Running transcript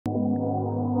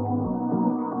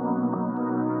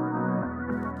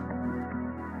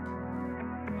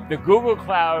The Google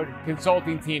Cloud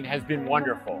consulting team has been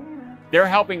wonderful. They're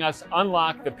helping us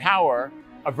unlock the power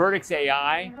of Vertex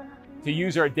AI to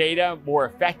use our data more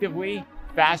effectively,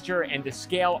 faster, and to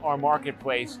scale our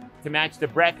marketplace to match the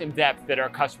breadth and depth that our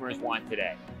customers want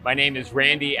today. My name is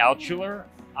Randy Altschuler.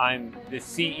 I'm the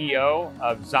CEO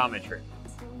of Xometry.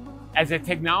 As a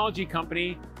technology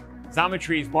company,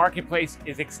 Xometry's marketplace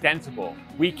is extensible.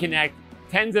 We connect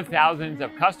tens of thousands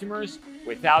of customers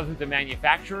with thousands of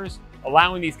manufacturers,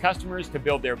 allowing these customers to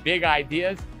build their big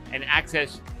ideas and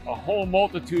access a whole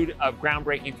multitude of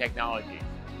groundbreaking technologies.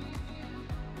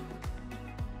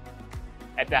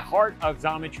 At the heart of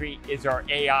Xometry is our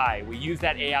AI. We use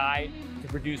that AI to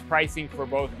produce pricing for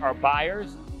both our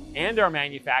buyers and our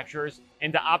manufacturers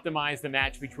and to optimize the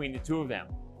match between the two of them.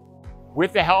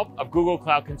 With the help of Google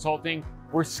Cloud Consulting,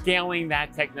 we're scaling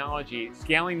that technology,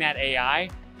 scaling that AI.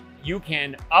 You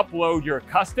can upload your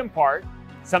custom part,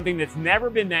 something that's never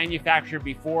been manufactured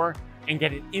before, and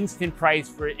get an instant price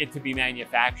for it to be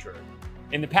manufactured.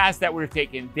 In the past, that would have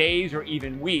taken days or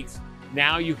even weeks.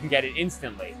 Now you can get it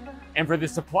instantly. And for the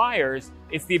suppliers,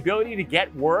 it's the ability to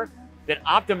get work that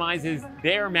optimizes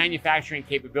their manufacturing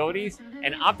capabilities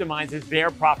and optimizes their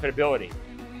profitability.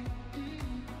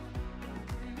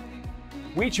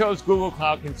 We chose Google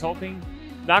Cloud Consulting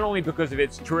not only because of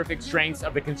its terrific strengths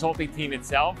of the consulting team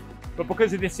itself, but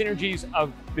because of the synergies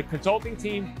of the consulting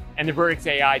team and the Vertex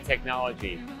AI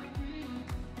technology.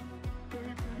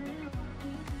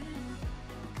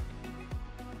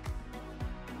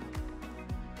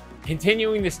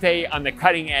 Continuing to stay on the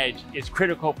cutting edge is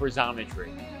critical for Xometry.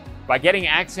 By getting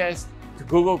access to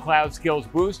Google Cloud Skills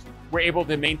Boost, we're able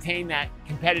to maintain that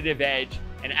competitive edge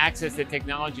and access the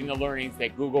technology and the learnings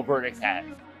that Google Vertex has.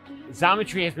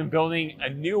 Xometry has been building a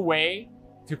new way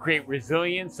to create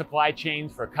resilient supply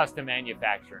chains for custom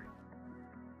manufacturing.